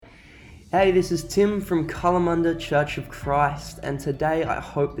Hey, this is Tim from Kalamunda Church of Christ, and today I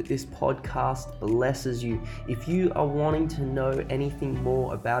hope that this podcast blesses you. If you are wanting to know anything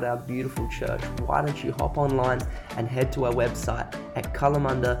more about our beautiful church, why don't you hop online and head to our website at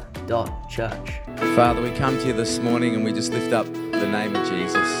kalamunda.church. Father, we come to you this morning and we just lift up the name of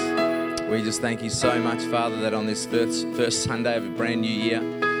Jesus. We just thank you so much, Father, that on this first Sunday of a brand new year,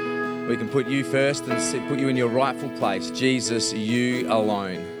 we can put you first and put you in your rightful place. Jesus, you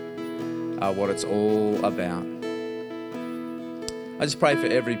alone are what it's all about. I just pray for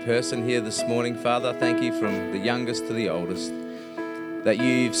every person here this morning, Father. Thank you from the youngest to the oldest, that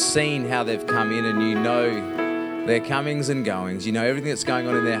you've seen how they've come in and you know their comings and goings. You know everything that's going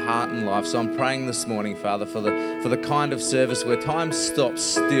on in their heart and life. So I'm praying this morning, Father, for the kind of service where time stops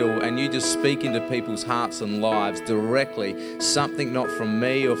still and you just speak into people's hearts and lives directly, something not from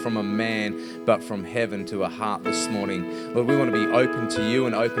me or from a man, but from heaven to a heart this morning. Lord, we want to be open to you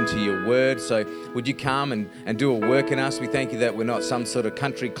and open to your word. So would you come and do a work in us? We thank you that we're not some sort of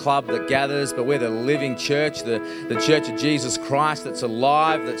country club that gathers, but we're the living church, the church of Jesus Christ that's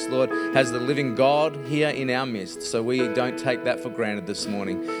alive, that's, Lord, has the living God here in our midst. So we don't take that for granted this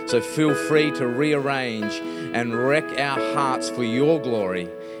morning. So feel free to rearrange and wreck our hearts for your glory.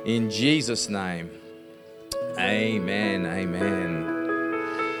 In Jesus' name, amen, amen.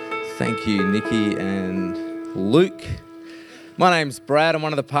 Thank you, Nikki and Luke. My name's Brad. I'm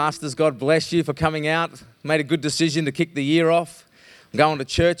one of the pastors. God bless you for coming out. Made a good decision to kick the year off. I'm going to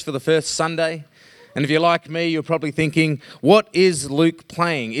church for the first Sunday. And if you're like me, you're probably thinking, what is Luke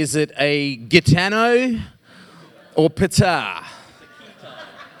playing? Is it a gitano or pitar?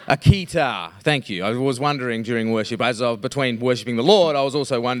 A guitar. Thank you. I was wondering during worship, as I was between worshiping the Lord, I was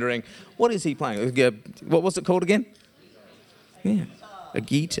also wondering, what is he playing? What was it called again? Yeah, a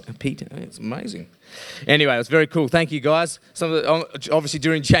guitar, a Peter. It's amazing. Anyway, it was very cool. Thank you, guys. Obviously,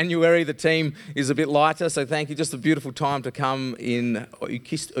 during January, the team is a bit lighter, so thank you. Just a beautiful time to come in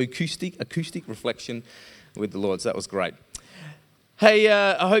acoustic reflection with the Lord. So that was great. Hey,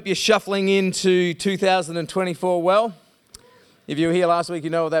 I hope you're shuffling into 2024 well. If you were here last week, you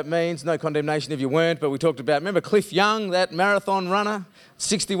know what that means. No condemnation if you weren't, but we talked about, remember Cliff Young, that marathon runner,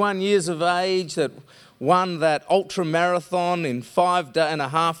 61 years of age, that won that ultra marathon in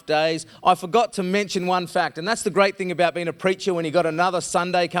 5.5 days. I forgot to mention one fact, and that's the great thing about being a preacher when you've got another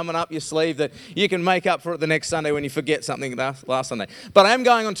Sunday coming up your sleeve, that you can make up for it the next Sunday when you forget something last Sunday. But I am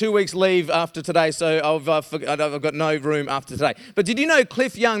going on 2 weeks leave after today, so I've got no room after today. But did you know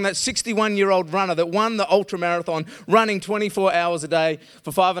Cliff Young, that 61-year-old runner that won the ultra marathon, running 24 hours a day for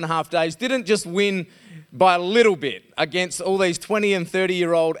 5.5 days, didn't just win by a little bit against all these 20 and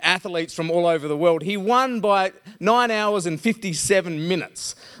 30-year-old athletes from all over the world. He won by 9 hours and 57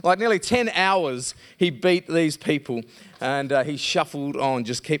 minutes. Like nearly 10 hours he beat these people, and he shuffled on.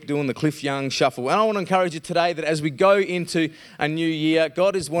 Just keep doing the Cliff Young shuffle. And I want to encourage you today that as we go into a new year,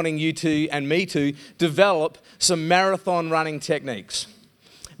 God is wanting you to, and me to, develop some marathon running techniques.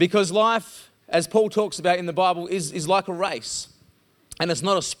 Because life, as Paul talks about in the Bible, is like a race. And it's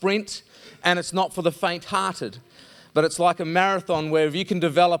not a sprint, and it's not for the faint-hearted, but it's like a marathon where if you can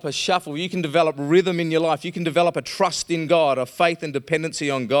develop a shuffle, you can develop rhythm in your life, you can develop a trust in God, a faith and dependency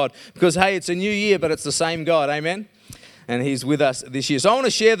on God, because hey, it's a new year, but it's the same God, amen? And he's with us this year. So I want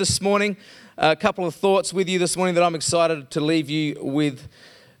to share this morning a couple of thoughts with you this morning that I'm excited to leave you with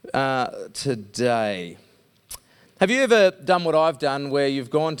today. Have you ever done what I've done, where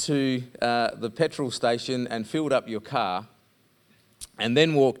you've gone to the petrol station and filled up your car, and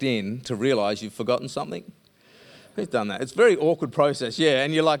then walked in to realise you've forgotten something? Who's done that? It's a very awkward process, yeah,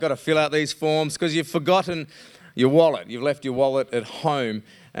 and you're like got to fill out these forms because you've forgotten your wallet. You've left your wallet at home,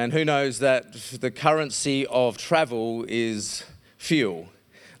 and who knows that the currency of travel is fuel.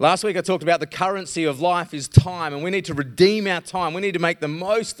 Last week I talked about the currency of life is time, and we need to redeem our time. We need to make the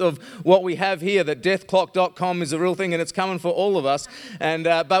most of what we have here, that deathclock.com is a real thing and it's coming for all of us, and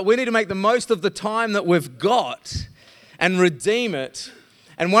but we need to make the most of the time that we've got and redeem it.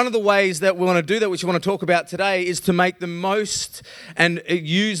 And one of the ways that we want to do that, which we want to talk about today, is to make the most and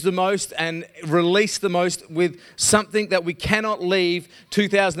use the most and release the most with something that we cannot leave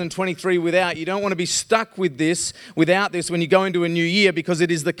 2023 without. You don't want to be stuck with this, without this, when you go into a new year, because it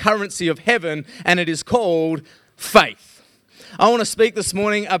is the currency of heaven and it is called faith. I want to speak this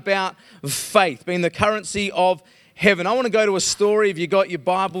morning about faith being the currency of heaven. I want to go to a story. If you got your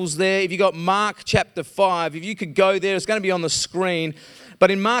Bibles there, if you got Mark chapter 5, if you could go there, it's going to be on the screen. But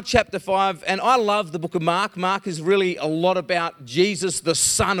in Mark chapter 5, and I love the book of Mark. Mark is really a lot about Jesus, the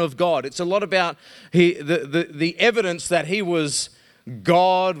Son of God. It's a lot about the evidence that he was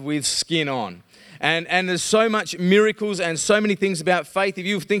God with skin on. And there's so much miracles and so many things about faith. If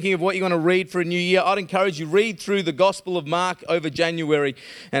you're thinking of what you're going to read for a new year, I'd encourage you, read through the Gospel of Mark over January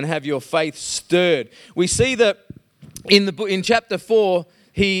and have your faith stirred. We see that in chapter 4,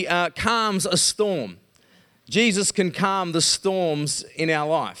 he calms a storm. Jesus can calm the storms in our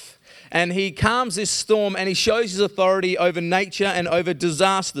life. And he calms this storm and he shows his authority over nature and over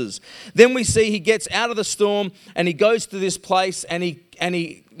disasters. Then we see he gets out of the storm and he goes to this place and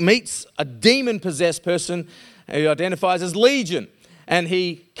he meets a demon-possessed person who identifies as Legion. And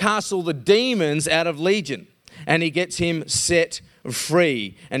he casts all the demons out of Legion. And he gets him set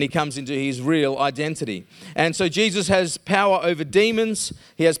free, and he comes into his real identity. And so Jesus has power over demons,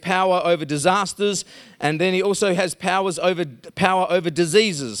 he has power over disasters, and then he also has power over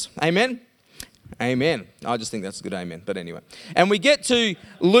diseases. Amen? Amen. I just think that's a good amen, but anyway. And we get to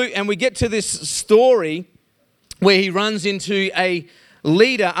Luke, and we get to this story where he runs into a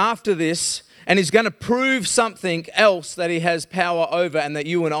leader after this, and he's going to prove something else that he has power over and that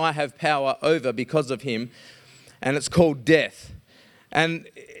you and I have power over because of him, and it's called death. And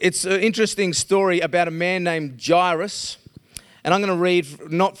it's an interesting story about a man named Jairus. And I'm going to read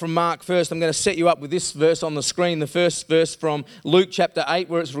not from Mark first. I'm going to set you up with this verse on the screen, the first verse from Luke chapter 8,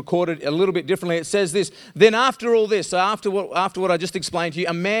 where it's recorded a little bit differently. It says this: then after all this, so after what I just explained to you,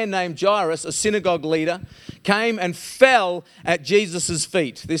 a man named Jairus, a synagogue leader, came and fell at Jesus'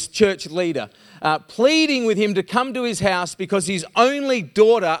 feet, this church leader, pleading with him to come to his house because his only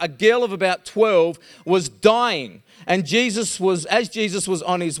daughter, a girl of about 12, was dying. And as Jesus was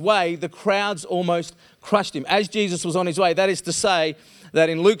on his way, the crowds almost crushed him. As Jesus was on his way, that is to say that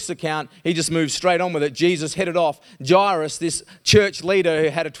in Luke's account, he just moved straight on with it. Jesus headed off. Jairus, this church leader who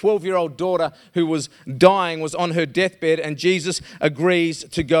had a 12-year-old daughter who was dying, was on her deathbed, and Jesus agrees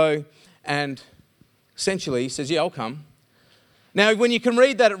to go and essentially says, yeah, I'll come. Now, when you can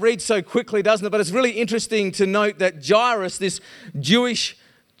read that, it reads so quickly, doesn't it? But it's really interesting to note that Jairus, this Jewish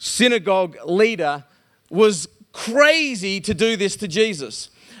synagogue leader, was crazy to do this to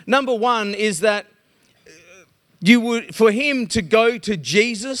Jesus. Number one is that for him to go to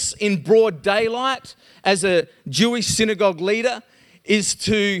Jesus in broad daylight as a Jewish synagogue leader is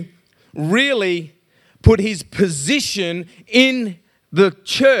to really put his position in the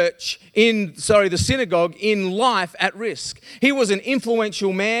the synagogue, in life at risk. He was an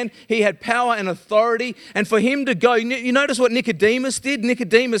influential man. He had power and authority. And for him to go, you notice what Nicodemus did?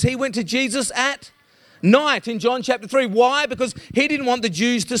 Nicodemus, he went to Jesus at night in John chapter 3. Why? Because he didn't want the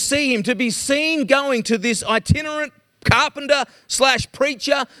Jews to see him, to be seen going to this itinerant carpenter /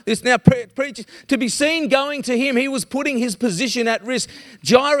 preacher, preacher, to be seen going to him. He was putting his position at risk.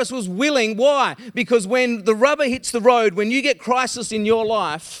 Jairus was willing. Why? Because when the rubber hits the road, when you get crisis in your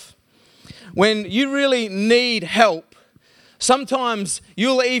life, when you really need help, sometimes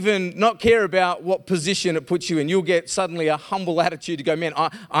you'll even not care about what position it puts you in. You'll get suddenly a humble attitude to go, man,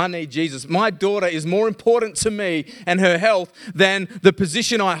 I need Jesus. My daughter is more important to me and her health than the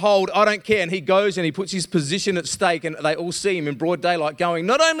position I hold. I don't care. And he goes and he puts his position at stake, and they all see him in broad daylight going.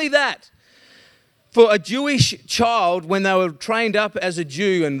 Not only that, for a Jewish child, when they were trained up as a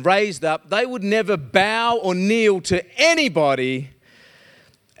Jew and raised up, they would never bow or kneel to anybody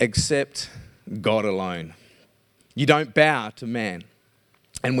except God alone. You don't bow to man.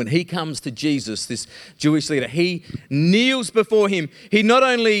 And when he comes to Jesus, this Jewish leader, he kneels before him. He not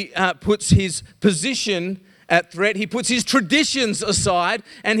only puts his position at threat, he puts his traditions aside,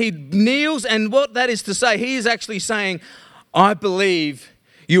 and he kneels. And what that is to say, he is actually saying, I believe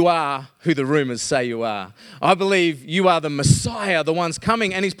you are who the rumors say you are. I believe you are the Messiah, the one's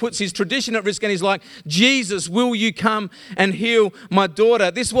coming. And he puts his tradition at risk, and he's like, Jesus, will you come and heal my daughter?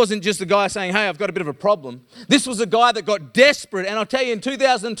 This wasn't just a guy saying, hey, I've got a bit of a problem. This was a guy that got desperate. And I'll tell you, in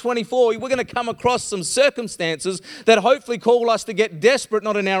 2024, we're going to come across some circumstances that hopefully call us to get desperate,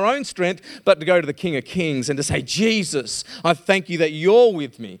 not in our own strength, but to go to the King of Kings and to say, Jesus, I thank you that you're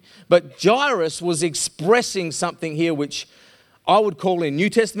with me. But Jairus was expressing something here which I would call in New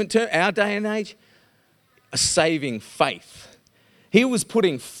Testament terms, our day and age, a saving faith. He was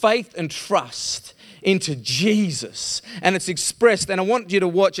putting faith and trust into Jesus, and it's expressed. And I want you to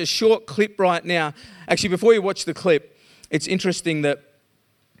watch a short clip right now. Actually, before you watch the clip, it's interesting that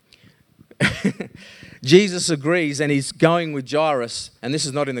Jesus agrees, and he's going with Jairus, and this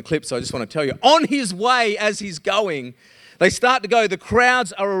is not in the clip, so I just want to tell you. On his way, as he's going, they start to go, the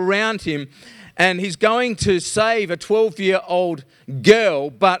crowds are around him, and he's going to save a 12-year-old girl,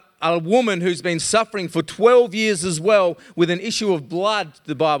 but a woman who's been suffering for 12 years as well with an issue of blood,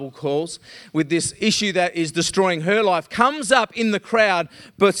 the Bible calls, with this issue that is destroying her life, comes up in the crowd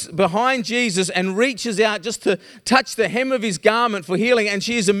but behind Jesus and reaches out just to touch the hem of his garment for healing, and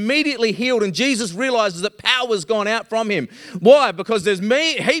she is immediately healed, and Jesus realizes that power's gone out from him. Why? Because there's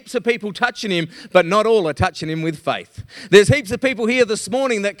heaps of people touching him, but not all are touching him with faith. There's heaps of people here this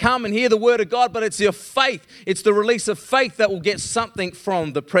morning that come and hear the word of God, but it's your faith, it's the release of faith that will get something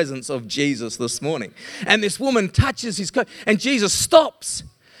from the presence of Jesus this morning. And this woman touches his coat, and Jesus stops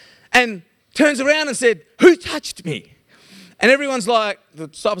and turns around and said, "Who touched me?" And everyone's like, the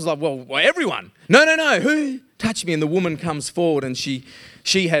disciples are like, well, everyone. No, who touched me? And the woman comes forward, and she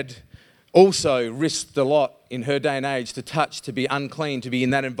had also risked a lot in her day and age to touch, to be unclean, to be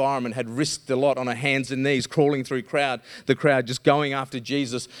in that environment, had risked a lot on her hands and knees, crawling through the crowd, just going after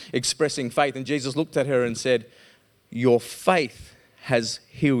Jesus, expressing faith. And Jesus looked at her and said, "Your faith has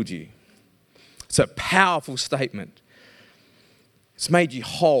healed you." It's a powerful statement. It's made you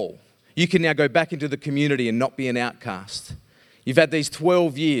whole. You can now go back into the community and not be an outcast. You've had these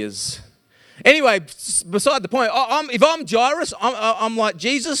 12 years. Anyway, beside the point, if I'm Jairus, I'm like,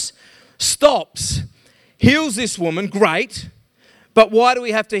 Jesus stops, heals this woman, great, but why do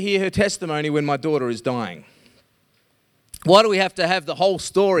we have to hear her testimony when my daughter is dying? Why do we have to have the whole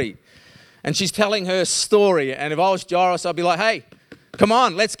story? And she's telling her story, and if I was Jairus, I'd be like, hey, come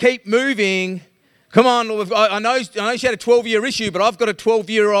on, let's keep moving. Come on, I know she had a 12-year issue, but I've got a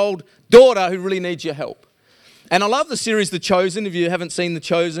 12-year-old daughter who really needs your help. And I love the series The Chosen, if you haven't seen The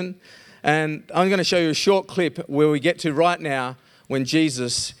Chosen. And I'm going to show you a short clip where we get to right now when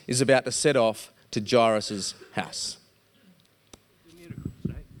Jesus is about to set off to Jairus' house.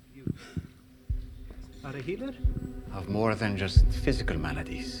 You are a healer? Of more than just physical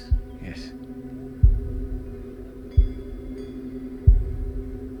maladies, yes.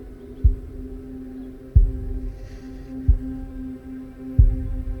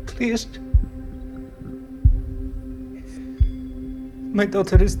 Please. My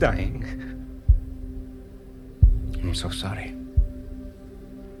daughter is dying. I'm so sorry.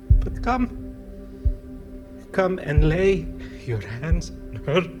 But come and lay your hands on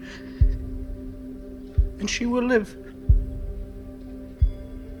her, and she will live.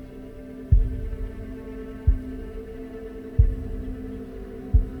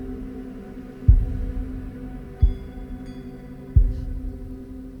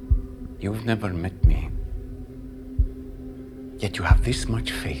 You've never met me, yet you have this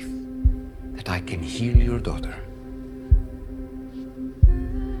much faith that I can heal your daughter.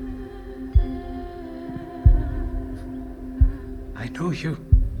 I know you.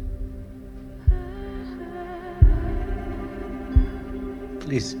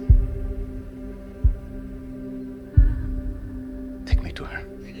 Please. Take me to her.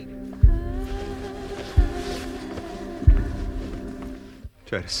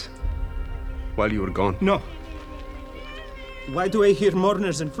 Jairus, while you were gone, No. Why do I hear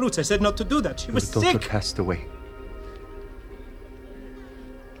mourners and flutes? I said not to do that. She was your daughter sick. passed away.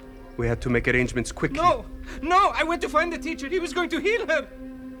 We had to make arrangements quickly. No, I went to find the teacher. He was going to heal her.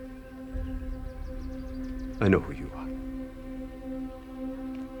 I know who you are.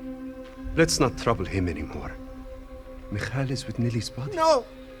 Let's not trouble him anymore. Michal is with Nili's body. No,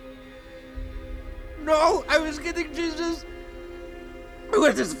 I was getting Jesus. I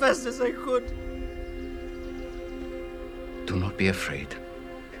went as fast as I could. Do not be afraid.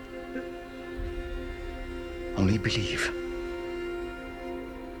 Only believe.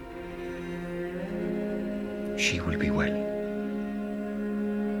 She will be well.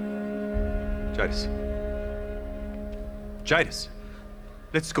 Jairus,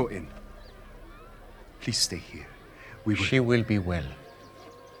 let's go in. Please stay here. She will be well.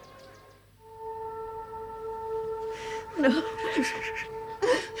 No.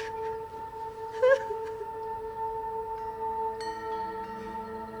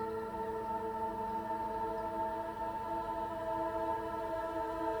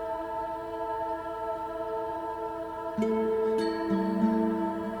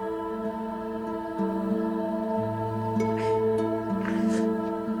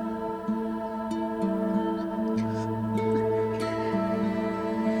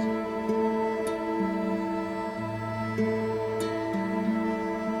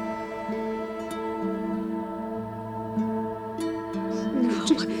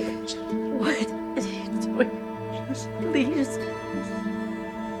 What are you doing? Just please.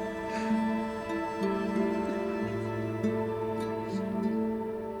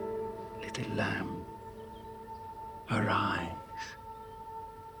 Little lamb, arise.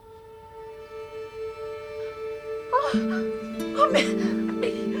 Oh, man.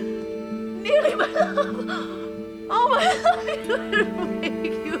 Are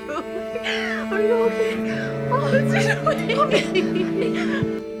you okay? Oh, it's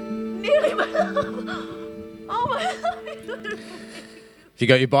nearly my love. Oh, my love. If you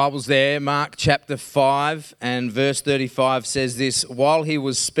got your Bibles there, Mark chapter 5 and verse 35 says this: while he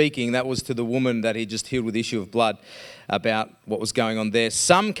was speaking, that was to the woman that he just healed with issue of blood, about what was going on there.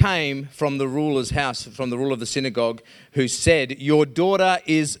 Some came from the ruler's house, from the ruler of the synagogue, who said, "Your daughter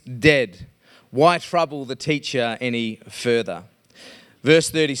is dead. Why trouble the teacher any further?"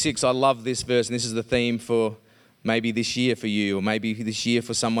 Verse 36, I love this verse, and this is the theme for maybe this year for you, or maybe this year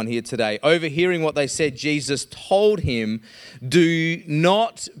for someone here today. Overhearing what they said, Jesus told him, "Do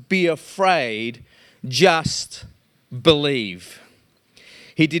not be afraid, just believe."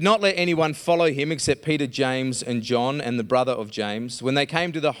 He did not let anyone follow him except Peter, James, and John, and the brother of James. When they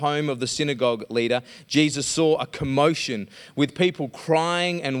came to the home of the synagogue leader, Jesus saw a commotion with people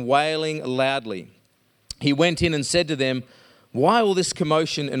crying and wailing loudly. He went in and said to them, "Why all this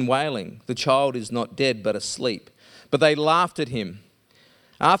commotion and wailing? The child is not dead, but asleep." But they laughed at him.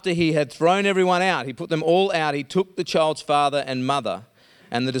 After he had thrown everyone out, he put them all out. He took the child's father and mother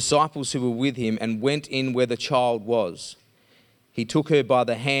and the disciples who were with him and went in where the child was. He took her by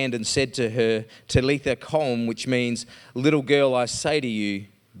the hand and said to her, "Talitha koum," which means, "Little girl, I say to you,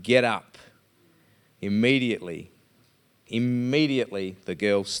 get up." Immediately, the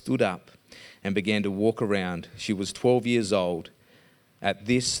girl stood up and began to walk around. She was 12 years old. At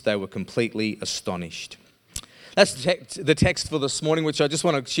this, they were completely astonished. That's the text for this morning, which I just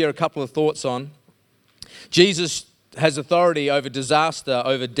want to share a couple of thoughts on. Jesus has authority over disaster,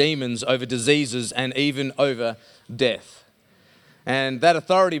 over demons, over diseases, and even over death. And that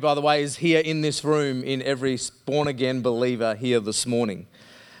authority, by the way, is here in this room, in every born-again believer here this morning.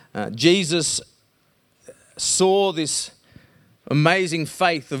 Jesus saw this amazing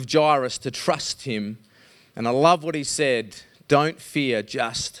faith of Jairus to trust him. And I love what he said: don't fear,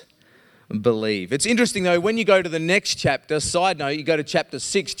 just believe. It's interesting though, when you go to the next chapter, side note, you go to chapter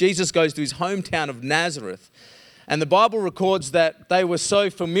 6, Jesus goes to his hometown of Nazareth. And the Bible records that they were so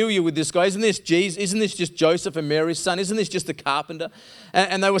familiar with this guy. Isn't this Jesus? Isn't this just Joseph and Mary's son? Isn't this just a carpenter?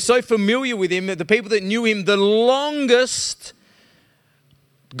 And they were so familiar with him that the people that knew him the longest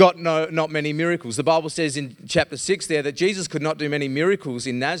got not many miracles. The Bible says in chapter 6 there that Jesus could not do many miracles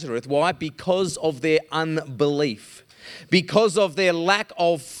in Nazareth. Why? Because of their unbelief. Because of their lack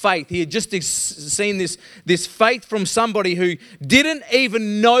of faith. He had just seen this faith from somebody who didn't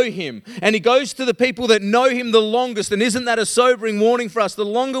even know him. And he goes to the people that know him the longest. And isn't that a sobering warning for us? The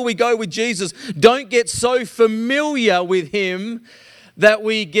longer we go with Jesus, don't get so familiar with him that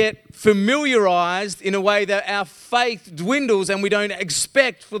we get familiarized in a way that our faith dwindles and we don't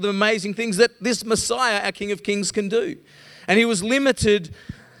expect for the amazing things that this Messiah, our King of Kings, can do. And he was limited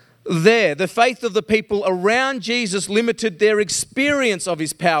there. The faith of the people around Jesus limited their experience of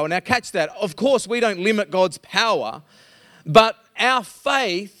his power. Now catch that. Of course, we don't limit God's power, but our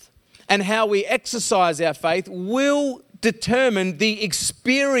faith and how we exercise our faith will determine the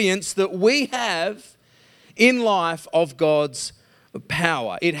experience that we have in life of God's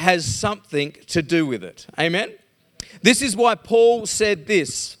power. It has something to do with it. Amen? This is why Paul said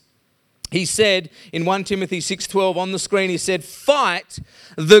this. He said in 1 Timothy 6:12 on the screen, he said, "Fight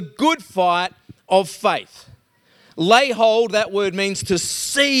the good fight of faith." Lay hold, that word means to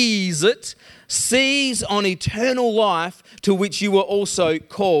seize it. Seize on eternal life, to which you were also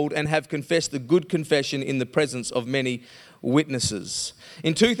called and have confessed the good confession in the presence of many witnesses.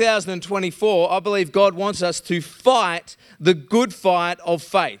 In 2024, I believe God wants us to fight the good fight of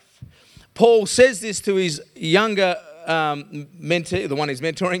faith. Paul says this to his younger mentee, the one he's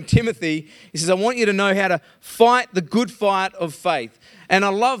mentoring, Timothy. He says, "I want you to know how to fight the good fight of faith." And I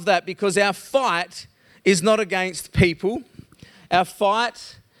love that because our fight is not against people. Our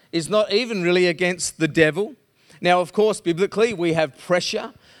fight is not even really against the devil. Now, of course, biblically, we have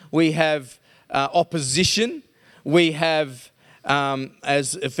pressure, we have opposition, we have,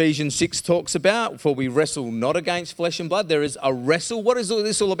 as Ephesians 6 talks about, for we wrestle not against flesh and blood. There is a wrestle. What is all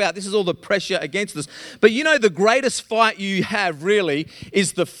this all about? This is all the pressure against us. But you know, the greatest fight you have really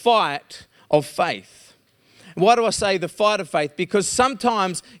is the fight of faith. Why do I say the fight of faith? Because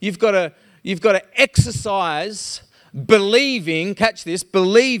sometimes you've got to exercise believing, catch this,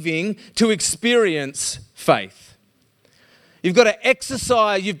 believing to experience faith. You've got to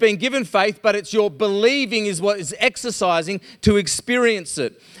exercise. You've been given faith, but it's your believing is what is exercising to experience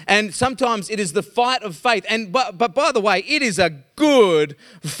it. And sometimes it is the fight of faith. But by the way, it is a good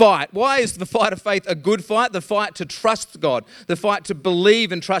fight. Why is the fight of faith a good fight? The fight to trust God, the fight to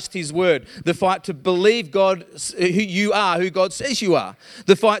believe and trust His word, the fight to believe God, who you are, who God says you are,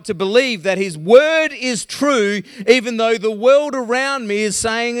 the fight to believe that His word is true, even though the world around me is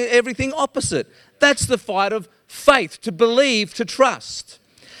saying everything opposite. That's the fight of faith, to believe, to trust.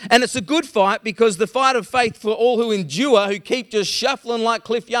 And it's a good fight because the fight of faith for all who endure, who keep just shuffling like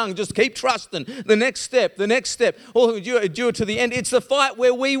Cliff Young, just keep trusting, the next step, all who endure to the end, it's the fight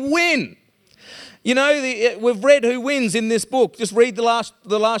where we win. You know, we've read who wins in this book. Just read the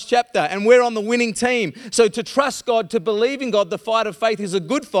last chapter, and we're on the winning team. So to trust God, to believe in God, the fight of faith is a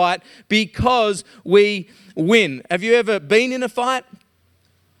good fight because we win. Have you ever been in a fight?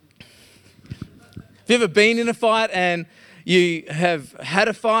 Have you ever been in a fight and you have had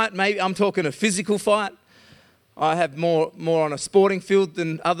a fight? Maybe I'm talking a physical fight. I have more on a sporting field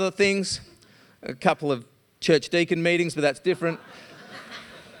than other things. A couple of church deacon meetings, but that's different.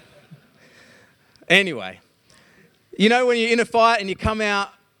 Anyway, you know when you're in a fight and you come out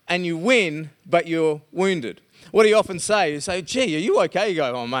and you win, but you're wounded. What do you often say? You say, gee, are you okay? You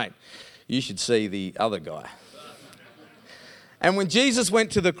go, oh, mate, you should see the other guy. And when Jesus went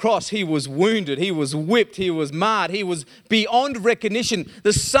to the cross, He was wounded, He was whipped, He was marred, He was beyond recognition.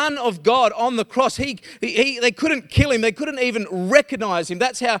 The Son of God on the cross, they couldn't kill Him, they couldn't even recognize Him.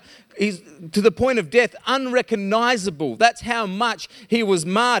 That's how He's to the point of death, unrecognizable. That's how much He was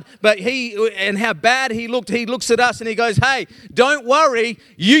marred. But and how bad He looked. He looks at us and He goes, hey, don't worry,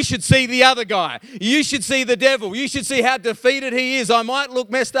 you should see the other guy. You should see the devil. You should see how defeated he is. I might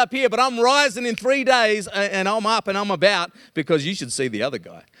look messed up here, but I'm rising in 3 days and I'm up and I'm about because you should see the other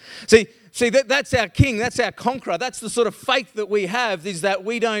guy. See, that's our king, that's our conqueror. That's the sort of faith that we have, is that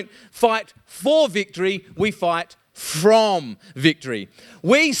we don't fight for victory, we fight from victory.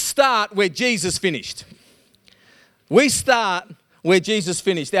 We start where Jesus finished. We start where Jesus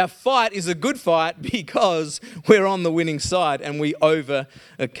finished. Our fight is a good fight because we're on the winning side and we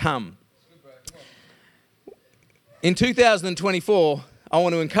overcome. In 2024, I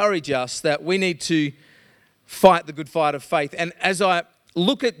want to encourage us that we need to fight the good fight of faith. And as I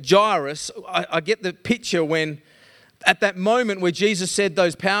look at Jairus, I get the picture when at that moment where Jesus said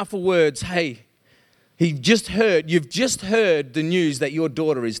those powerful words, hey, you've just heard the news that your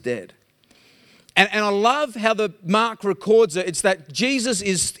daughter is dead. And I love how the Mark records it. It's that Jesus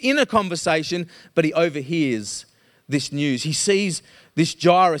is in a conversation, but He overhears this news. He sees this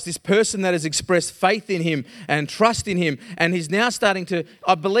Jairus, this person that has expressed faith in Him and trust in Him. And he's now starting to,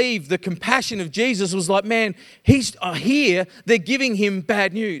 I believe the compassion of Jesus was like, man, he's here. They're giving him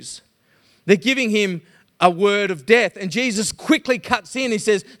bad news. They're giving him a word of death. And Jesus quickly cuts in. He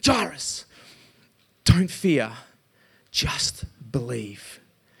says, Jairus, don't fear, just believe.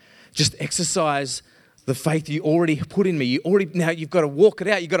 Just exercise the faith you already put in me. Now you've got to walk it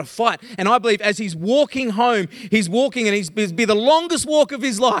out. You've got to fight. And I believe as he's walking home, he's walking and it'd be the longest walk of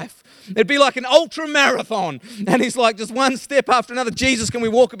his life. It'd be like an ultra marathon. And he's like just one step after another. Jesus, can we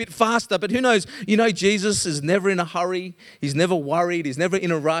walk a bit faster? But who knows? You know, Jesus is never in a hurry. He's never worried. He's never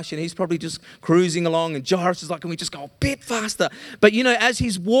in a rush. And he's probably just cruising along. And Jairus is like, can we just go a bit faster? But you know, as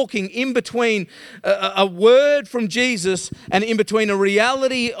he's walking in between a word from Jesus and in between a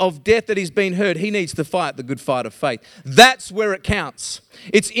reality of death that he's been heard, he needs to fight the good fight of faith. That's where it counts.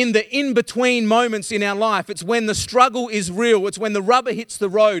 It's in the in-between moments in our life. It's when the struggle is real. It's when the rubber hits the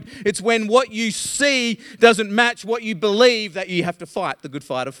road. It's when what you see doesn't match what you believe that you have to fight the good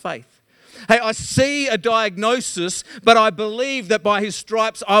fight of faith. Hey, I see a diagnosis, but I believe that by His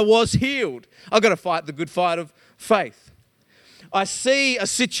stripes I was healed. I've got to fight the good fight of faith. I see a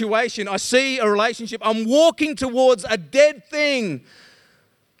situation. I see a relationship. I'm walking towards a dead thing.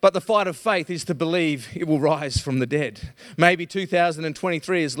 But the fight of faith is to believe it will rise from the dead. Maybe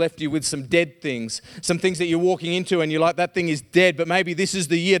 2023 has left you with some dead things, some things that you're walking into and you're like, that thing is dead. But maybe this is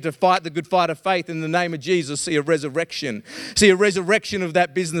the year to fight the good fight of faith in the name of Jesus. See a resurrection. See a resurrection of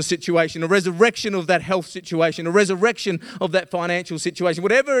that business situation, a resurrection of that health situation, a resurrection of that financial situation.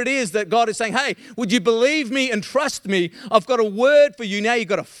 Whatever it is that God is saying, hey, would you believe me and trust me? I've got a word for you. Now you've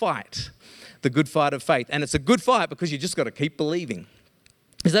got to fight the good fight of faith. And it's a good fight because you just got to keep believing.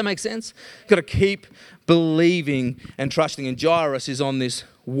 Does that make sense? You've got to keep believing and trusting. And Jairus is on this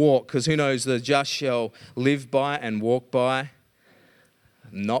walk because who knows, the just shall live by and walk by,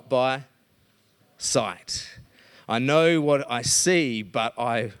 not by sight. I know what I see, but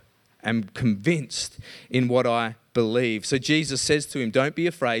I am convinced in what I believe. So Jesus says to him, don't be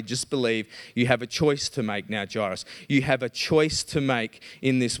afraid, just believe. You have a choice to make now, Jairus. You have a choice to make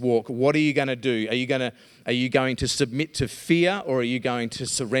in this walk. What are you going to do? Are you going to submit to fear, or are you going to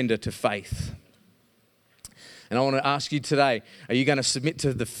surrender to faith? And I want to ask you today, are you going to submit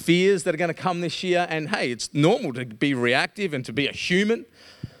to the fears that are going to come this year? And hey, it's normal to be reactive and to be a human.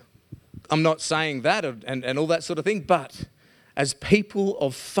 I'm not saying that and all that sort of thing, but as people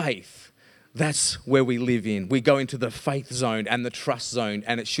of faith, that's where we live in. We go into the faith zone and the trust zone,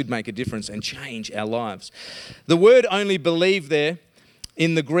 and it should make a difference and change our lives. The word only believe there,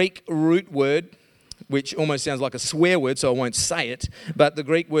 in the Greek root word, which almost sounds like a swear word, so I won't say it, but the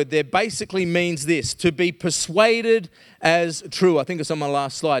Greek word there basically means this: to be persuaded as true. I think it's on my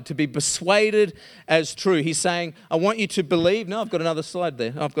last slide. To be persuaded as true. He's saying, I want you to believe. No, I've got another slide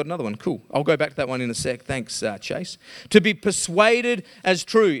there. I've got another one. Cool. I'll go back to that one in a sec. Thanks, Chase. To be persuaded as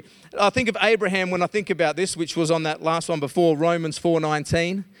true. I think of Abraham when I think about this, which was on that last one before, Romans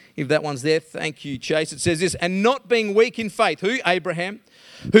 4:19. If that one's there, thank you, Chase. It says this: and not being weak in faith. Who? Abraham.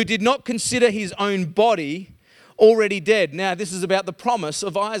 Who did not consider his own body already dead. Now, this is about the promise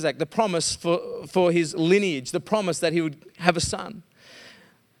of Isaac, the promise for his lineage, the promise that he would have a son.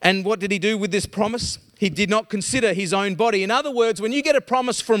 And what did he do with this promise? He did not consider his own body. In other words, when you get a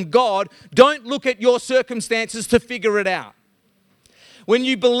promise from God, don't look at your circumstances to figure it out. When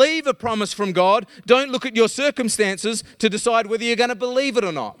you believe a promise from God, don't look at your circumstances to decide whether you're going to believe it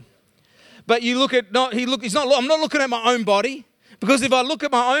or not. But you look at, I'm not looking at my own body. Because if I look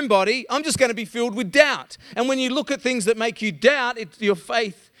at my own body, I'm just going to be filled with doubt. And when you look at things that make you doubt, your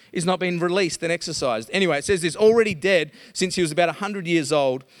faith is not being released and exercised. Anyway, it says this: already dead since he was about 100 years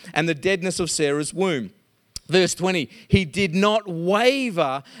old, and the deadness of Sarah's womb. Verse 20, he did not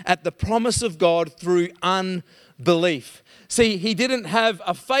waver at the promise of God through unbelief. See, he didn't have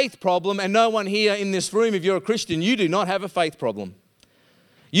a faith problem, and no one here in this room, if you're a Christian, you do not have a faith problem.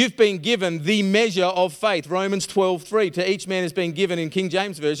 You've been given the measure of faith. Romans 12:3. To each man has been given, in King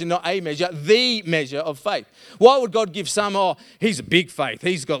James Version, not a measure, the measure of faith. Why would God give some, he's a big faith,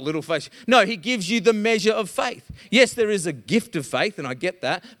 he's got little faith? No, he gives you the measure of faith. Yes, there is a gift of faith, and I get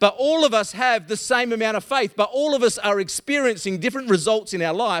that, but all of us have the same amount of faith, but all of us are experiencing different results in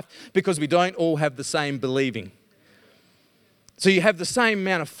our life because we don't all have the same believing. So you have the same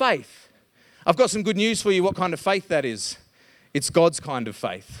amount of faith. I've got some good news for you, what kind of faith that is. It's God's kind of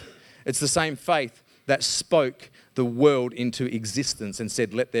faith. It's the same faith that spoke the world into existence and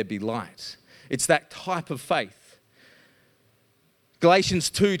said, let there be light. It's that type of faith. Galatians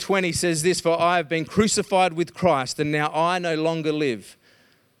 2:20 says this: for I have been crucified with Christ, and now I no longer live.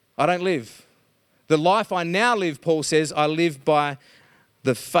 I don't live. The life I now live, Paul says, I live by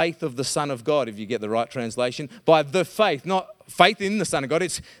the faith of the Son of God, if you get the right translation. By the faith, not faith in the Son of God.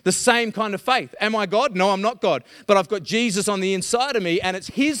 It's the same kind of faith. Am I God? No, I'm not God. But I've got Jesus on the inside of me, and it's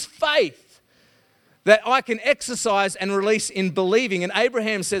his faith that I can exercise and release in believing. And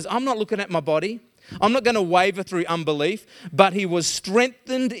Abraham says, I'm not looking at my body. I'm not going to waver through unbelief. But he was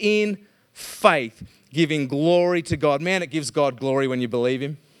strengthened in faith, giving glory to God. Man, it gives God glory when you believe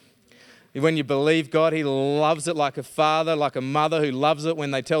him. When you believe God, he loves it like a father, like a mother who loves it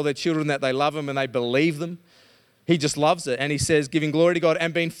when they tell their children that they love him and they believe them. He just loves it. And he says, giving glory to God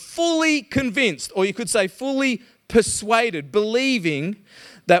and being fully convinced, or you could say fully persuaded, believing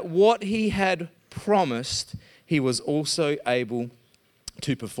that what he had promised, he was also able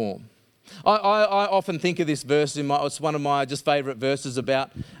to perform. I often think of this verse, it's one of my just favourite verses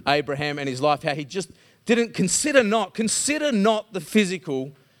about Abraham and his life, how he just didn't consider not the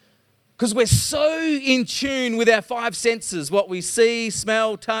physical, because we're so in tune with our five senses, what we see,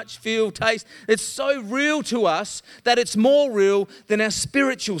 smell, touch, feel, taste. It's so real to us that it's more real than our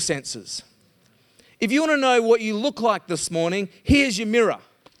spiritual senses. If you want to know what you look like this morning, here's your mirror.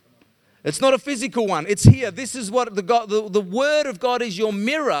 It's not a physical one. It's here. This is what the Word of God is, your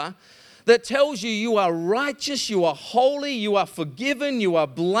mirror that tells you are righteous, you are holy, you are forgiven, you are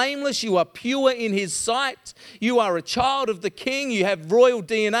blameless, you are pure in his sight, you are a child of the King, you have royal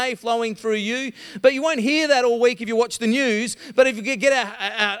DNA flowing through you. But you won't hear that all week if you watch the news. But if you get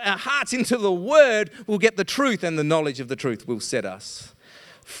our hearts into the Word, we'll get the truth, and the knowledge of the truth will set us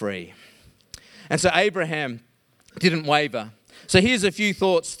free. And so Abraham didn't waver. So here's a few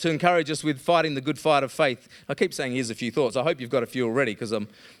thoughts to encourage us with fighting the good fight of faith. I keep saying here's a few thoughts. I hope you've got a few already, because I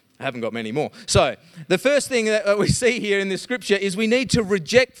haven't got many more. So the first thing that we see here in this scripture is we need to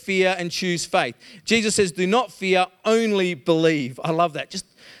reject fear and choose faith. Jesus says, do not fear, only believe. I love that.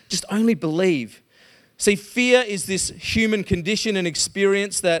 Just only believe. See, fear is this human condition and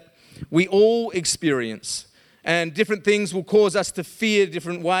experience that we all experience. And different things will cause us to fear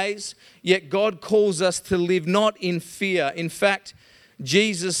different ways. Yet God calls us to live not in fear. In fact,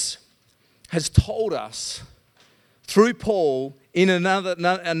 Jesus has told us through Paul in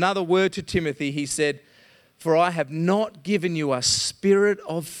another word to Timothy, he said, "For I have not given you a spirit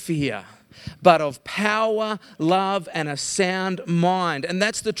of fear, but of power, love, and a sound mind." And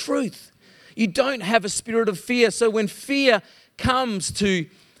that's the truth. You don't have a spirit of fear. So when fear comes to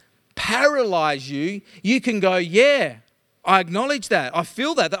paralyze you, you can go, yeah, I acknowledge that. I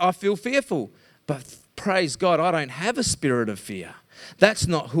feel that I feel fearful. But praise God, I don't have a spirit of fear. That's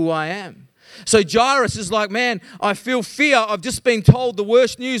not who I am. So Jairus is like, man, I feel fear. I've just been told the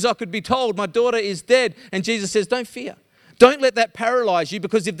worst news I could be told. My daughter is dead. And Jesus says, don't fear. Don't let that paralyze you,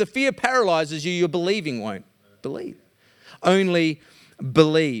 because if the fear paralyzes you, your believing won't believe. Only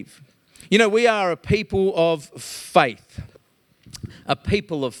believe. You know, we are a people of faith. A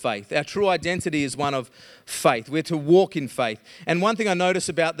people of faith. Our true identity is one of faith. We're to walk in faith. And one thing I notice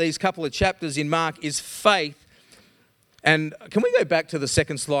about these couple of chapters in Mark is faith. And can we go back to the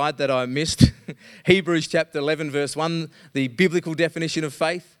second slide that I missed? Hebrews chapter 11 verse 1, the biblical definition of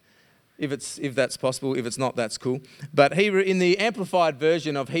faith. If that's possible. If it's not, that's cool. But in the amplified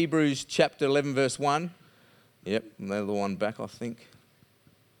version of Hebrews chapter 11 verse 1, yep, another one back, I think.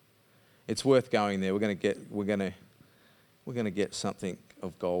 It's worth going there. We're going to get something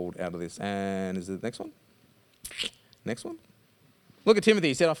of gold out of this. And is it the next one? Next one? Look at Timothy.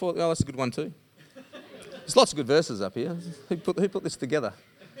 He said, I thought, oh, that's a good one too. There's lots of good verses up here. Who put this together?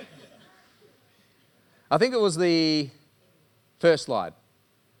 I think it was the first slide.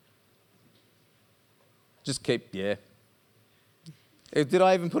 Just yeah. Did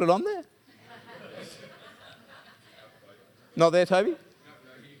I even put it on there? Not there, Toby?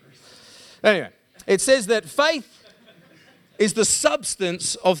 Anyway, it says that faith is the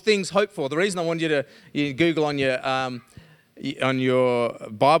substance of things hoped for. The reason I want you to Google on your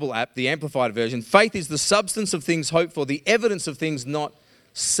Bible app, the Amplified version, faith is the substance of things hoped for, the evidence of things not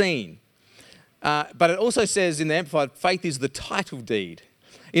seen. But it also says in the Amplified, faith is the title deed.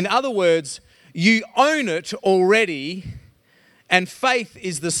 In other words, you own it already, and faith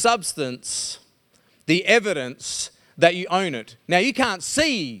is the substance, the evidence that you own it. Now, you can't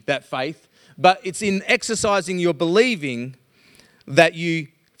see that faith, but it's in exercising your believing that you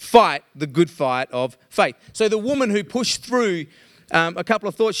fight the good fight of faith. So the woman who pushed through, a couple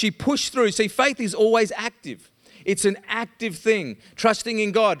of thoughts, she pushed through. See, faith is always active. It's an active thing, trusting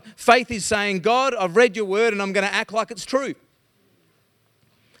in God. Faith is saying, God, I've read your word and I'm going to act like it's true.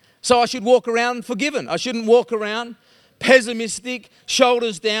 So I should walk around forgiven. I shouldn't walk around pessimistic,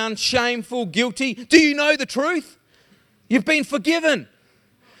 shoulders down, shameful, guilty. Do you know the truth? You've been forgiven.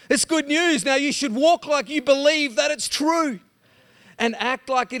 It's good news. Now you should walk like you believe that it's true and act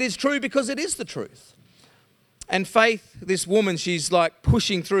like it is true, because it is the truth. And faith, this woman, she's like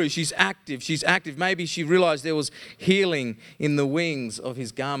pushing through. She's active. Maybe she realized there was healing in the wings of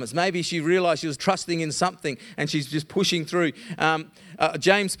his garments. Maybe she realized she was trusting in something and she's just pushing through.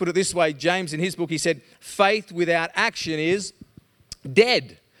 James put it this way. James, in his book, he said, faith without action is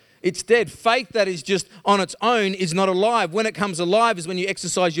dead. It's dead. Faith that is just on its own is not alive. When it comes alive is when you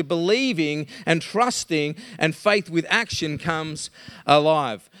exercise your believing and trusting, and faith with action comes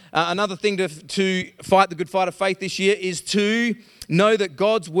alive. Another thing to fight the good fight of faith this year is to know that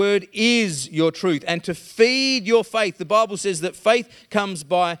God's word is your truth and to feed your faith. The Bible says that faith comes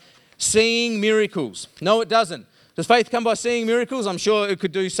by seeing miracles. No, it doesn't. Does faith come by seeing miracles? I'm sure it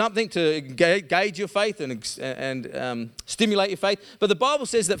could do something to gauge your faith and stimulate your faith. But the Bible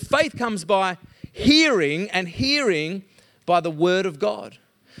says that faith comes by hearing, and hearing by the word of God.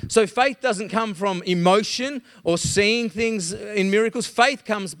 So faith doesn't come from emotion or seeing things in miracles. Faith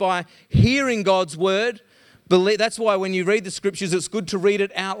comes by hearing God's word. That's why when you read the scriptures, it's good to read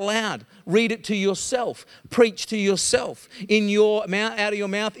it out loud. Read it to yourself. Preach to yourself. In your mouth, out of your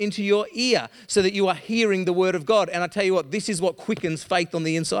mouth, into your ear, so that you are hearing the word of God. And I tell you what, this is what quickens faith on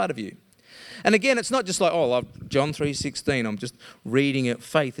the inside of you. And again, it's not just like, John 3:16, I'm just reading it.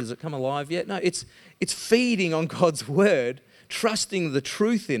 Faith, has it come alive yet? No, it's feeding on God's word, trusting the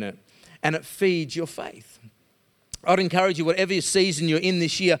truth in it, and it feeds your faith. I'd encourage you, whatever season you're in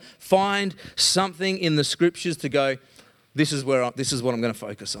this year, find something in the scriptures to go, this is what I'm going to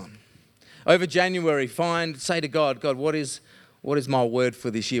focus on. Over January, say to God, what is my word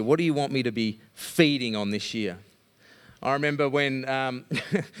for this year? What do you want me to be feeding on this year? I remember when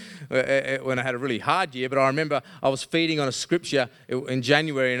when I had a really hard year, but I remember I was feeding on a scripture in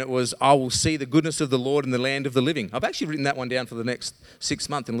January, and it was, I will see the goodness of the Lord in the land of the living. I've actually written that one down for the next 6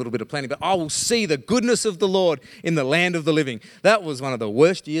 months in a little bit of planning, but I will see the goodness of the Lord in the land of the living. That was one of the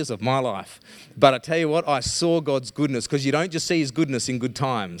worst years of my life. But I tell you what, I saw God's goodness, because you don't just see his goodness in good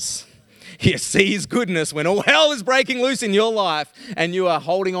times. You see his goodness when all hell is breaking loose in your life and you are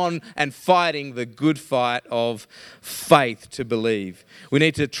holding on and fighting the good fight of faith to believe. We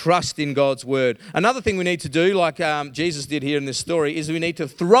need to trust in God's word. Another thing we need to do, like Jesus did here in this story, is we need to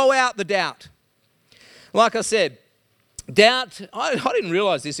throw out the doubt. Like I said, doubt, I didn't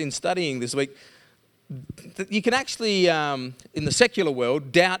realize this in studying this week, that you can actually, in the secular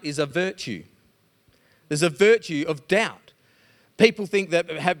world, doubt is a virtue. There's a virtue of doubt. People think that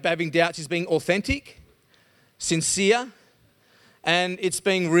having doubts is being authentic, sincere, and it's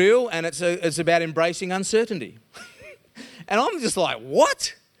being real, and it's about embracing uncertainty. And I'm just like,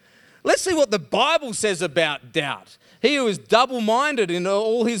 what? Let's see what the Bible says about doubt. He who is double-minded in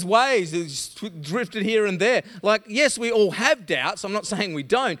all his ways is drifted here and there. Like, yes, we all have doubts. I'm not saying we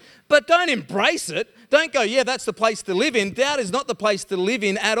don't, but don't embrace it. Don't go, yeah, that's the place to live in. Doubt is not the place to live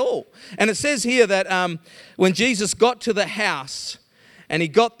in at all. And it says here that when Jesus got to the house and he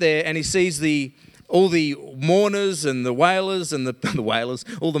got there and he sees all the mourners and the wailers and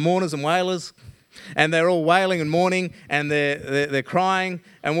all the mourners and wailers, and they're all wailing and mourning and they're crying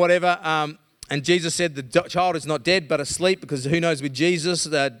and whatever. And Jesus said the child is not dead but asleep, because who knows with Jesus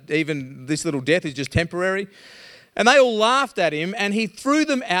that even this little death is just temporary. And they all laughed at him, and he threw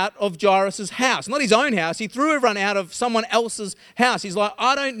them out of Jairus' house. Not his own house. He threw everyone out of someone else's house. He's like,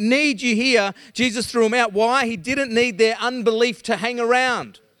 I don't need you here. Jesus threw them out. Why? He didn't need their unbelief to hang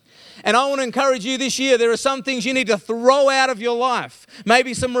around. And I want to encourage you this year, there are some things you need to throw out of your life.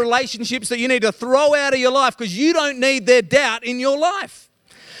 Maybe some relationships that you need to throw out of your life because you don't need their doubt in your life.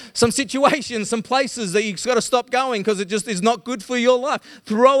 Some situations, some places that you've got to stop going because it just is not good for your life.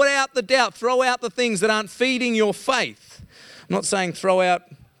 Throw out the doubt. Throw out the things that aren't feeding your faith. I'm not saying throw out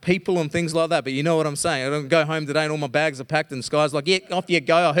people and things like that, but you know what I'm saying. I don't go home today and all my bags are packed and the guy's like, yeah, off you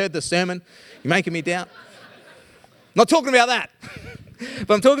go. I heard the sermon. You're making me doubt. I'm not talking about that.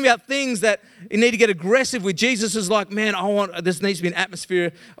 But I'm talking about things that you need to get aggressive with. Jesus is like, man, this needs to be an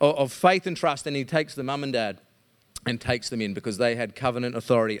atmosphere of faith and trust. And he takes the mum and dad and takes them in because they had covenant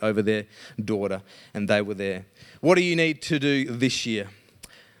authority over their daughter and they were there. What do you need to do this year?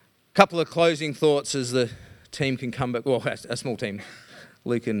 A couple of closing thoughts as the team can come back. Well, a small team,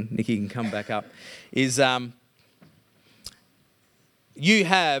 Luke and Nikki can come back up. Is you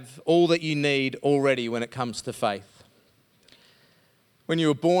have all that you need already when it comes to faith. When you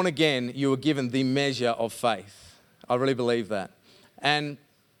were born again, you were given the measure of faith. I really believe that. And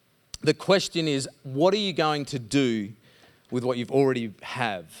the question is, what are you going to do with what you've already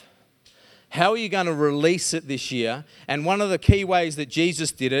have? How are you going to release it this year? And one of the key ways that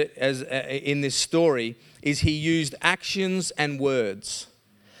Jesus did it as in this story is he used actions and words.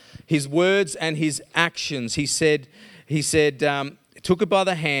 His words and his actions. He said, took it by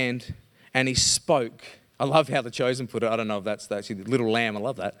the hand and he spoke. I love how The Chosen put it. I don't know if that's actually the little lamb. I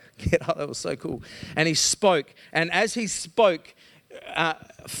love that. That was so cool. And he spoke. And as he spoke,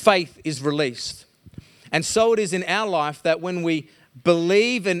 faith is released. And so it is in our life that when we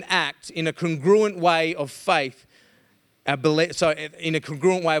believe and act in a congruent way of faith, in a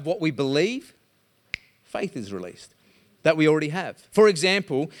congruent way of what we believe, faith is released that we already have. For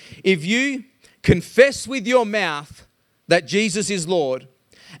example, if you confess with your mouth that Jesus is Lord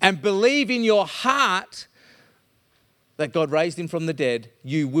and believe in your heart that God raised him from the dead,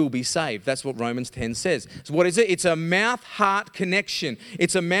 you will be saved. That's what Romans 10 says. So what is it? It's a mouth-heart connection.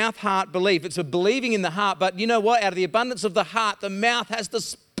 It's a mouth-heart belief. It's a believing in the heart. But you know what? Out of the abundance of the heart, the mouth has to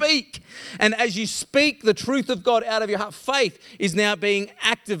speak. And as you speak the truth of God out of your heart, faith is now being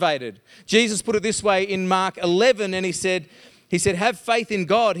activated. Jesus put it this way in Mark 11, and he said, have faith in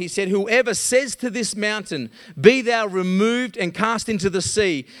God. He said, whoever says to this mountain, be thou removed and cast into the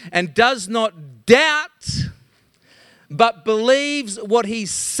sea, and does not doubt, but believes what he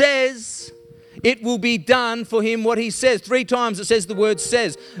says, it will be done for him what he says. 3 times it says the word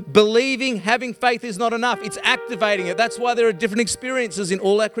says. Believing, having faith is not enough. It's activating it. That's why there are different experiences in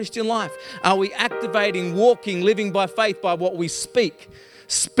all our Christian life. Are we activating, walking, living by faith by what we speak?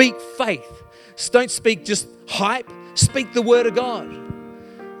 Speak faith. Don't speak just hype. Speak the word of God.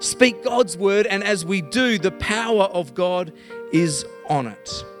 Speak God's word, and as we do, the power of God is on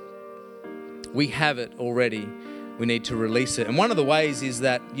it. We have it already. We need to release it. And one of the ways is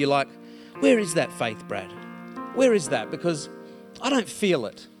that you're like, where is that faith, Brad? Where is that? Because I don't feel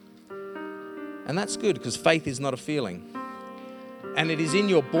it. And that's good because faith is not a feeling. and it is in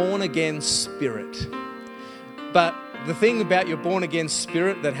your born-again spirit. But the thing about your born-again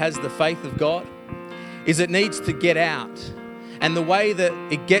spirit that has the faith of God is it needs to get out. And the way that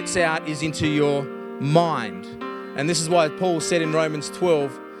it gets out is into your mind. And this is why Paul said in Romans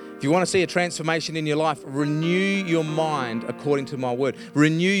 12, if you want to see a transformation in your life, renew your mind according to my word.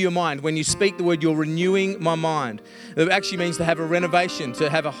 Renew your mind. When you speak the word, you're renewing my mind. It actually means to have a renovation, to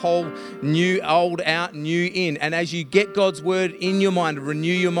have a whole new, old out, new in. And as you get God's word in your mind,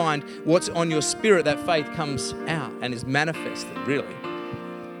 renew your mind, what's on your spirit, that faith comes out and is manifested, really.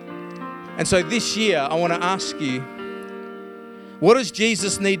 And so this year, I want to ask you, what does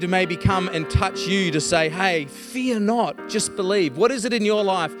Jesus need to maybe come and touch you to say, hey, fear not, just believe? What is it in your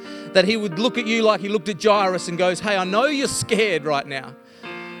life that he would look at you like he looked at Jairus and goes, hey, I know you're scared right now,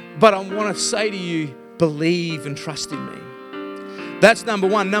 but I want to say to you, believe and trust in me. That's number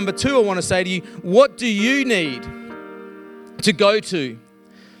one. Number two, I want to say to you, what do you need to go to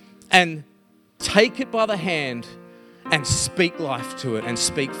and take it by the hand and speak life to it and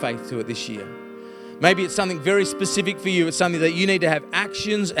speak faith to it this year? Maybe it's something very specific for you. It's something that you need to have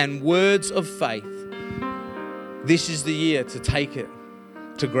actions and words of faith. This is the year to take it,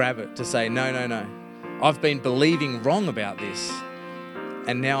 to grab it, to say, no. I've been believing wrong about this,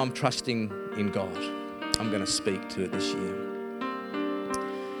 and now I'm trusting in God. I'm going to speak to it this year.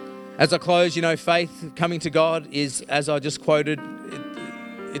 As I close, faith coming to God is, as I just quoted,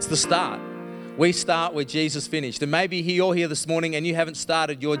 it's the start. We start where Jesus finished. And maybe you're here this morning and you haven't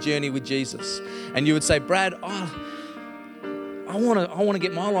started your journey with Jesus. And you would say, Brad, I want to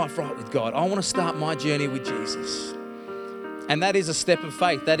get my life right with God. I want to start my journey with Jesus. And that is a step of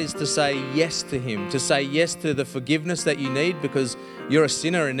faith. That is to say yes to him, to say yes to the forgiveness that you need because you're a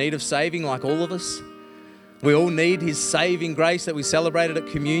sinner in need of saving like all of us. We all need his saving grace that we celebrated at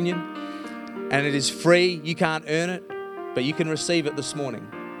communion. And it is free. You can't earn it, but you can receive it this morning.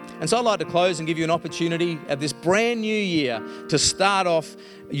 And so I'd like to close and give you an opportunity at this brand new year to start off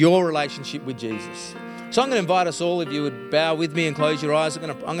your relationship with Jesus. So I'm going to invite us all, if you would bow with me and close your eyes. I'm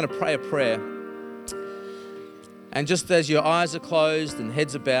going to pray a prayer. And just as your eyes are closed and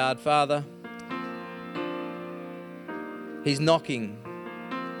heads are bowed, Father, he's knocking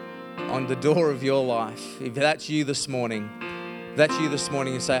on the door of your life. If that's you this morning,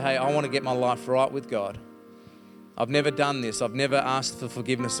 you say, hey, I want to get my life right with God. I've never done this. I've never asked for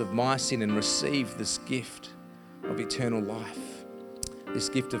forgiveness of my sin and received this gift of eternal life, this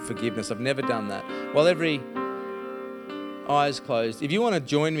gift of forgiveness. I've never done that. While every eye is closed, if you want to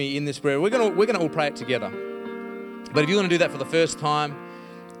join me in this prayer, we're going to all pray it together. But if you want to do that for the first time,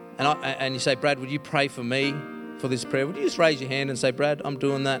 and you say, Brad, would you pray for me for this prayer? Would you just raise your hand and say, Brad, I'm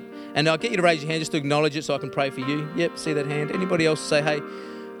doing that? And I'll get you to raise your hand just to acknowledge it so I can pray for you. Yep, see that hand. Anybody else say, hey,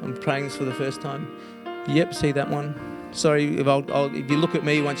 I'm praying this for the first time? Yep, see that one. Sorry, if you look at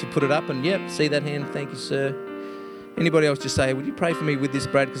me once you put it up, and yep, see that hand. Thank you, sir. Anybody else just say, would you pray for me with this,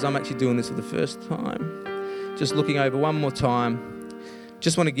 Brad? Because I'm actually doing this for the first time. Just looking over one more time.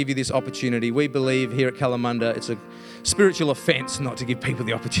 Just want to give you this opportunity. We believe here at Kalamunda it's a spiritual offense not to give people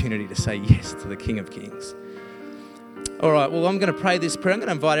the opportunity to say yes to the King of Kings. All right, well, I'm going to pray this prayer. I'm going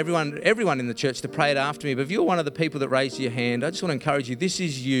to invite everyone in the church to pray it after me. But if you're one of the people that raised your hand, I just want to encourage you. This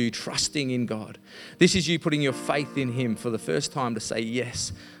is you trusting in God. This is you putting your faith in him for the first time to say,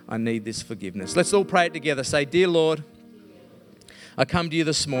 yes, I need this forgiveness. Let's all pray it together. Say, dear Lord, I come to you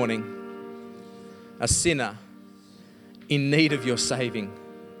this morning, a sinner in need of your saving.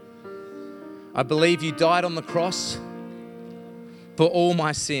 I believe you died on the cross for all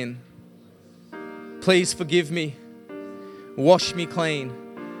my sin. Please forgive me. Wash me clean.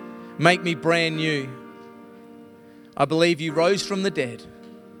 Make me brand new. I believe you rose from the dead.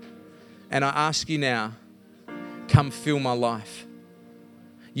 And I ask you now, come fill my life.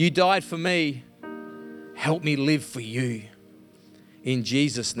 You died for me. Help me live for you. In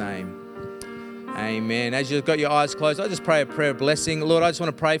Jesus' name, amen. As you've got your eyes closed, I just pray a prayer of blessing. Lord, I just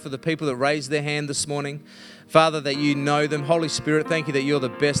want to pray for the people that raised their hand this morning. Father, that you know them. Holy Spirit, thank you that you're the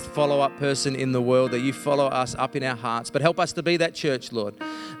best follow-up person in the world, that you follow us up in our hearts. But help us to be that church, Lord,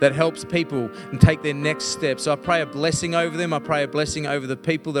 that helps people and take their next steps. So I pray a blessing over them. I pray a blessing over the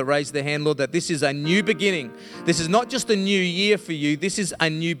people that raise their hand, Lord, that this is a new beginning. This is not just a new year for you. This is a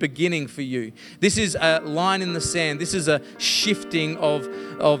new beginning for you. This is a line in the sand. This is a shifting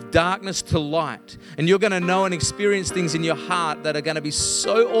of darkness to light. And you're going to know and experience things in your heart that are going to be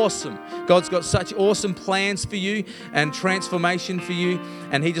so awesome. God's got such awesome plans for you and transformation for you,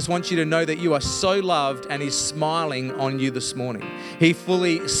 and He just wants you to know that you are so loved, and He's smiling on you this morning. He's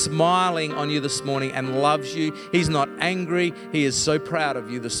fully smiling on you this morning and loves you. He's not angry. He is so proud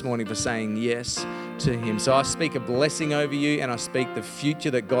of you this morning for saying yes to Him. So I speak a blessing over you, and I speak the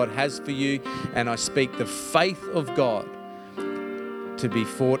future that God has for you, and I speak the faith of God to be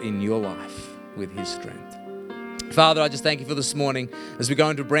fought in your life with His strength. Father, I just thank you for this morning. As we go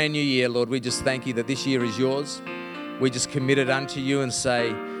into a brand new year, Lord, we just thank you that this year is yours. We just commit it unto you and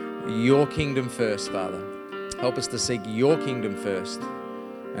say, your kingdom first, Father. Help us to seek your kingdom first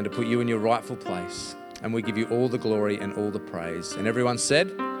and to put you in your rightful place. And we give you all the glory and all the praise. And everyone said,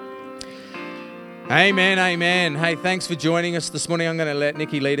 amen, amen. Hey, thanks for joining us this morning. I'm going to let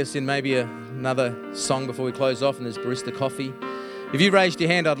Nikki lead us in maybe another song before we close off, and there's barista coffee. If you raised your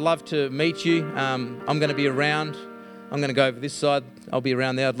hand, I'd love to meet you. I'm going to be around. I'm going to go over this side. I'll be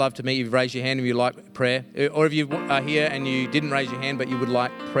around there. I'd love to meet you. If you raise your hand and you like prayer, or if you are here and you didn't raise your hand but you would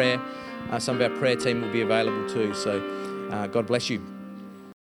like prayer, some of our prayer team will be available too. So God bless you.